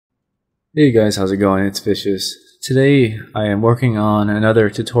Hey guys, how's it going? It's Vicious. Today I am working on another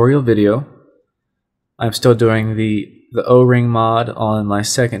tutorial video. I'm still doing the O-ring mod on my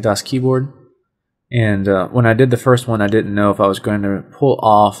second DOS keyboard. And when I did the first one, I didn't know if I was going to pull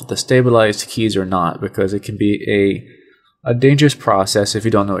off the stabilized keys or not, because it can be a dangerous process if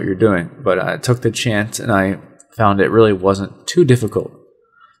you don't know what you're doing. But I took the chance and I found it really wasn't too difficult.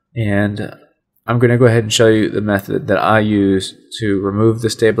 And I'm going to go ahead and show you the method that I use to remove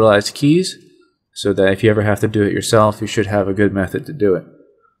the stabilized keys, so that if you ever have to do it yourself, you should have a good method to do it.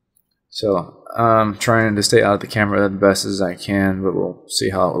 So I'm trying to stay out of the camera the best as I can, but we'll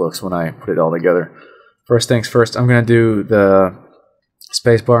see how it looks when I put it all together. First things first, I'm going to do the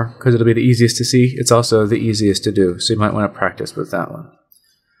spacebar because it'll be the easiest to see. It's also the easiest to do, so you might want to practice with that one.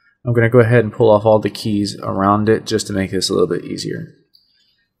 I'm going to go ahead and pull off all the keys around it just to make this a little bit easier.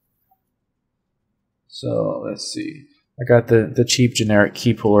 So let's see. I got the cheap generic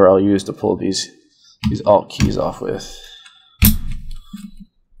key puller I'll use to pull these alt keys off with.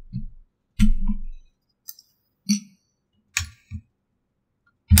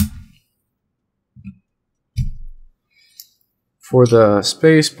 For the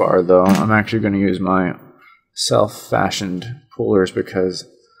space bar though, I'm actually going to use my self-fashioned pullers because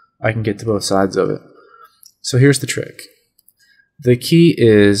I can get to both sides of it. So here's the trick. The key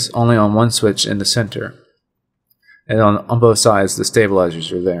is only on one switch in the center, and on both sides the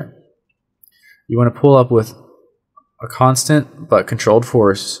stabilizers are there. You want to pull up with a constant but controlled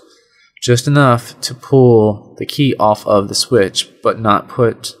force, just enough to pull the key off of the switch but not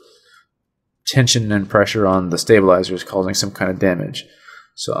put tension and pressure on the stabilizers, causing some kind of damage.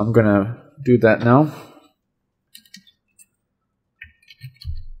 So I'm going to do that now.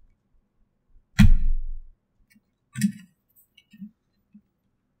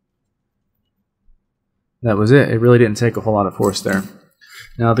 That was it. It really didn't take a whole lot of force there.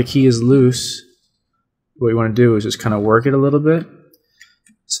 Now the key is loose. What you want to do is just kind of work it a little bit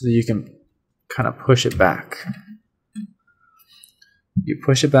so that you can kind of push it back. You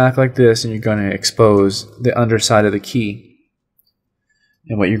push it back like this and you're going to expose the underside of the key.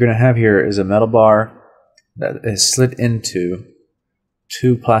 And what you're going to have here is a metal bar that is slid into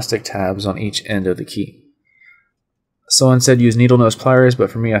two plastic tabs on each end of the key. Someone said use needle nose pliers, but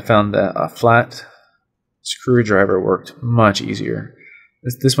for me I found that a flat screwdriver worked much easier.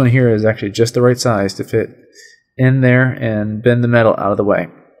 This one here is actually just the right size to fit in there and bend the metal out of the way.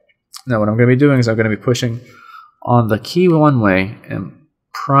 Now what I'm going to be doing is I'm going to be pushing on the key one way and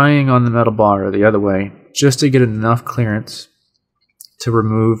prying on the metal bar the other way just to get enough clearance to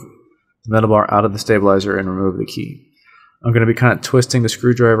remove the metal bar out of the stabilizer and remove the key. I'm going to be kind of twisting the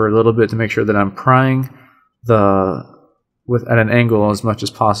screwdriver a little bit to make sure that I'm prying at an angle as much as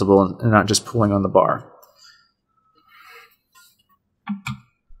possible and not just pulling on the bar.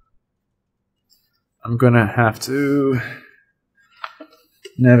 I'm gonna have to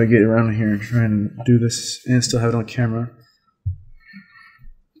navigate around here and try and do this and still have it on camera.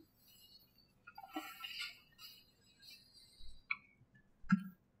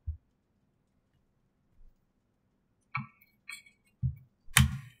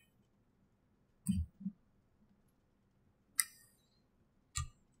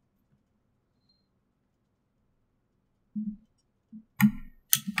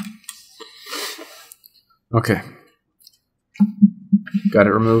 Okay, got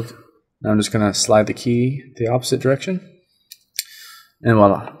it removed. Now I'm just going to slide the key the opposite direction, and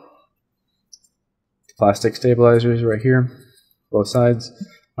voila. The plastic stabilizers right here, both sides,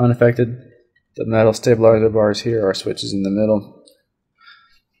 unaffected. The metal stabilizer bars here are switches in the middle.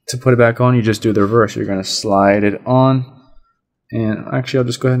 To put it back on, you just do the reverse. You're going to slide it on, and actually I'll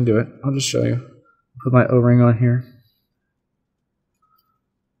just go ahead and do it. I'll just show you. Put my O-ring on here.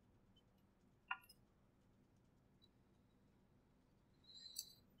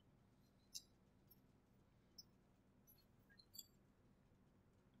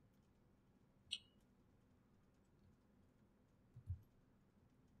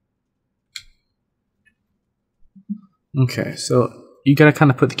 Okay, so you gotta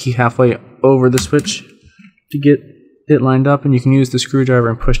kind of put the key halfway over the switch to get it lined up, and you can use the screwdriver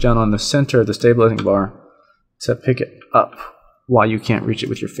and push down on the center of the stabilizing bar to pick it up while you can't reach it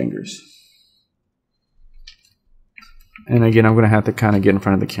with your fingers. And again, I'm gonna have to kind of get in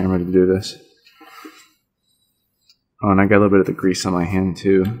front of the camera to do this. Oh, and I got a little bit of the grease on my hand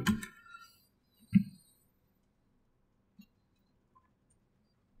too.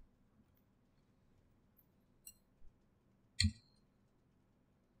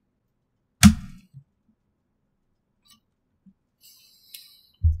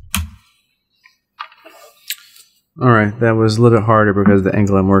 Alright, that was a little bit harder because of the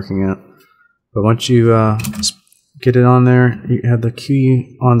angle I'm working at. But once you get it on there, you have the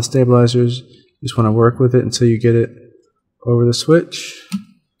key on the stabilizers. You just want to work with it until you get it over the switch.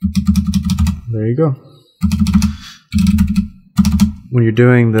 There you go. When you're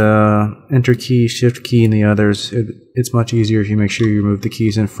doing the enter key, shift key, and the others, it's much easier if you make sure you remove the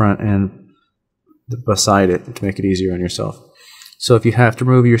keys in front and beside it to make it easier on yourself. So if you have to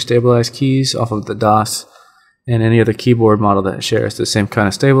remove your stabilized keys off of the DOS and any other keyboard model that shares the same kind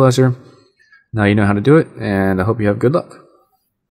of stabilizer, now you know how to do it, and I hope you have good luck.